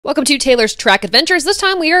Welcome to Taylor's Track Adventures. This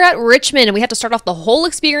time we are at Richmond, and we had to start off the whole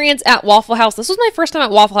experience at Waffle House. This was my first time at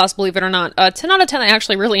Waffle House, believe it or not. 10 out of 10, I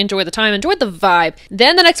actually really enjoyed the time, enjoyed the vibe.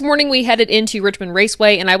 Then the next morning we headed into Richmond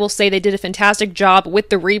Raceway, and I will say they did a fantastic job with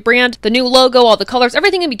the rebrand, the new logo, all the colors,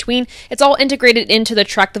 everything in between. It's all integrated into the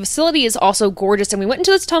track. The facility is also gorgeous, and we went into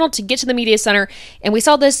this tunnel to get to the media center, and we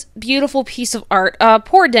saw this beautiful piece of art.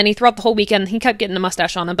 Poor Denny, throughout the whole weekend, he kept getting the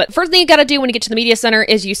mustache on him. But first thing you gotta do when you get to the media center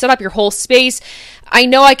is you set up your whole space. I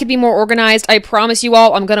know I could be more organized. I promise you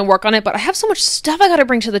all I'm going to work on it, but I have so much stuff I got to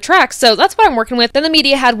bring to the track, so that's what I'm working with. Then the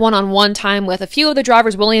media had one-on-one time with a few of the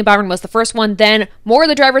drivers. William Byron was the first one. Then more of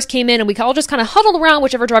the drivers came in, and we all just kind of huddled around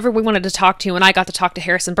whichever driver we wanted to talk to, and I got to talk to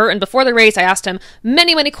Harrison Burton. Before the race, I asked him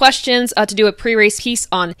many questions to do a pre-race piece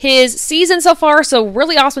on his season so far, so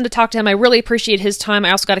really awesome to talk to him. I really appreciate his time.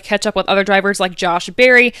 I also got to catch up with other drivers like Josh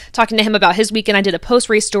Berry, talking to him about his weekend. I did a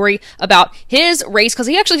post-race story about his race, because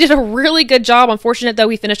he actually did a really good job. Unfortunate, though,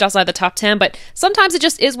 he finished outside the top 10, but sometimes it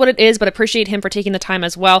just is what it is, but appreciate him for taking the time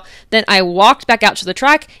as well. Then I walked back out to the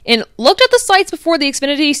track and looked at the sights before the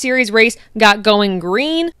Xfinity Series race got going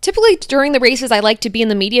green. Typically during the races, I like to be in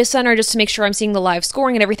the media center just to make sure I'm seeing the live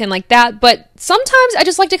scoring and everything like that, but sometimes I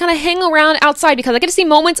just like to kind of hang around outside because I get to see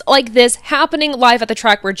moments like this happening live at the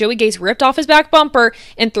track where Joey Gase ripped off his back bumper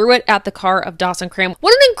and threw it at the car of Dawson Cram.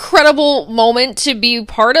 What an incredible moment to be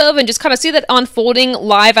part of, and just kind of see that unfolding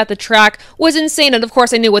live at the track was insane. And of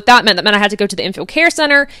course I knew what that meant. That meant I had to go to the Infield Care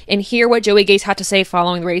Center and hear what Joey Gase had to say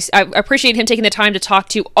following the race. I appreciate him taking the time to talk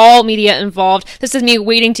to all media involved. This is me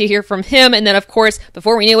waiting to hear from him. And then of course,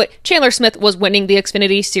 before we knew it, Chandler Smith was winning the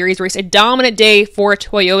Xfinity Series race. A dominant day for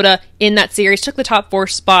Toyota in that series, took the top 4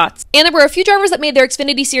 spots. And there were a few drivers that made their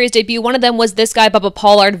Xfinity Series debut. One of them was this guy, Bubba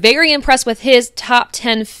Pollard. Very impressed with his top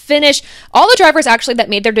 10 finish. All the drivers actually that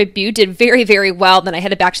made their debut did very well. Then I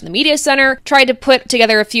headed back to the media center, tried to put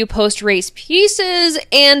together a few post-race pieces,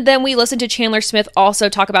 and then we listened to Chandler Smith also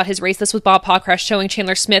talk about his race. This was Bob Pockrass showing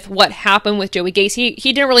Chandler Smith what happened with Joey Gase. He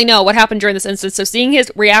didn't really know what happened during this instance, so seeing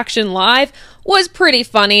his reaction live was pretty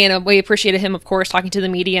funny, and we appreciated him, of course, talking to the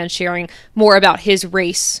media and sharing more about his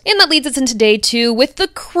race. And that leads us into day 2 with the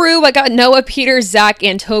crew. I got Noah, Peter, Zach,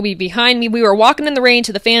 and Toby behind me. We were walking in the rain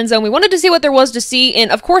to the fan zone. We wanted to see what there was to see,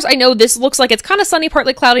 and of course, I know this looks like it's kind of sunny,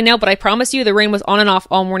 partly cloudy now, but I promise you the rain was on and off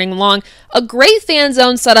all morning long. A great fan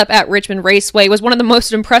zone set up at Richmond Raceway. Was one of the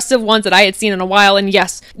most impressive ones that I had seen in a while, and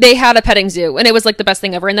yes, they had a petting zoo, and it was like the best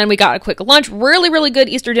thing ever. And then we got a quick lunch, really good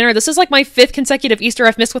Easter dinner. This is like my 5th consecutive Easter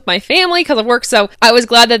I've missed with my family because of work, so I was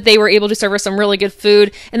glad that they were able to serve us some really good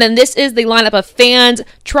food. And then this is the lineup of fans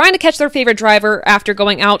trying to catch their favorite driver after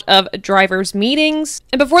going out of drivers' meetings.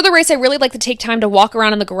 And before the race, I really like to take time to walk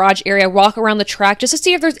around in the garage area, walk around the track, just to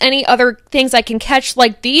see if there's any other things I can catch,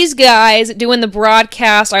 like these guys doing the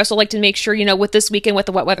broadcast. I also like to make sure, you know, with this weekend with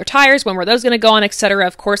the wet weather tires, when were those going to go on, etc.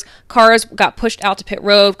 Of course, cars got pushed out to pit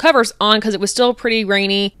road, covers on because it was still pretty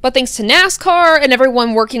rainy. But thanks to NASCAR and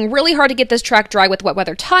everyone working really hard to get this track dry with wet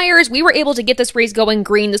weather tires, we were able to get this race going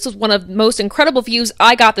green. This was one of the most incredible views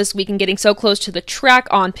I got this weekend, getting so close to the track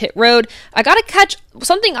on pit road. I got to catch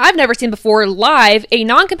something I've never seen before live, a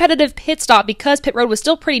non-competitive pit stop, because pit road was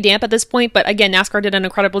still pretty damp at this point. But again, NASCAR did an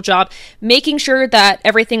incredible job making sure that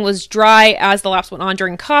everything was dry as the laps went on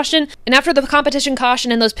during caution. And after the competition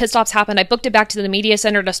caution and those pit stops happened, I booked it back to the media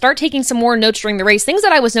center to start taking some more notes during the race. Things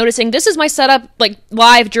that I was noticing. This is my setup like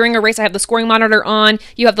live during a race. I have the scoring monitor on.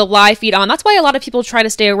 You have the live feed on. That's why a lot of people try to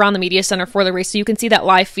stay around the media center for the race, so you can see that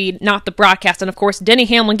live feed, not the broadcast. And of course, Denny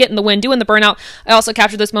Hamlin getting the win, doing the burnout. I also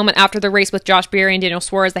captured this moment after the race with Josh Berry and Daniel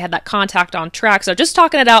Suarez. They had that contact on track, so just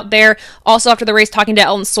talking it out there. Also after the race, talking to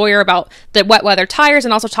Elton Sawyer about the wet weather tires,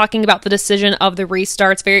 and also talking about the decision of the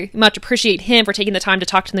restarts. Very much appreciate him for taking the time to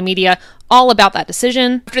talk to the media all about that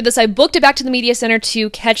decision. After this, I booked it back to the media center to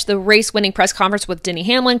catch the race-winning press conference with Denny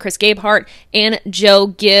Hamlin, Chris Gabehart, and Joe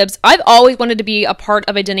Gibbs. I've always wanted to be a part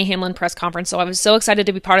of a Denny Hamlin press conference, so I was so excited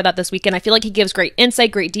to be part of that this weekend. I feel like he gives great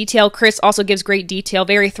insight, great detail. Chris also gives great detail,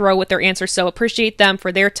 very thorough with their answers, so appreciate them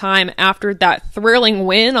for their time after that thrilling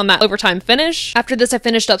win on that overtime finish. After this, I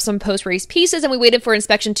finished up some post-race pieces, and we waited for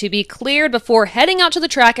inspection to be cleared before heading out to the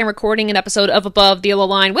track and recording an episode of Above the Yellow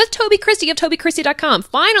Line with Toby Christie of TobyChristie.com.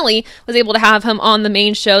 Finally was able to have him on the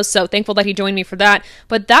main show, so thankful that he joined me for that.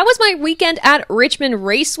 But that was my weekend at Richmond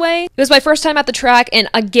Raceway. It was my first time at the track, and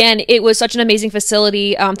again, it was such an amazing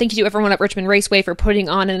facility. Thank you to everyone at Richmond Raceway for putting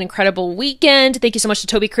on an incredible weekend. Thank you so much to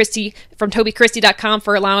Toby Christie from TobyChristie.com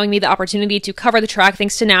for allowing me the opportunity to cover the track,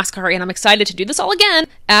 thanks to NASCAR, and I'm excited to do this all again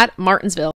at Martinsville.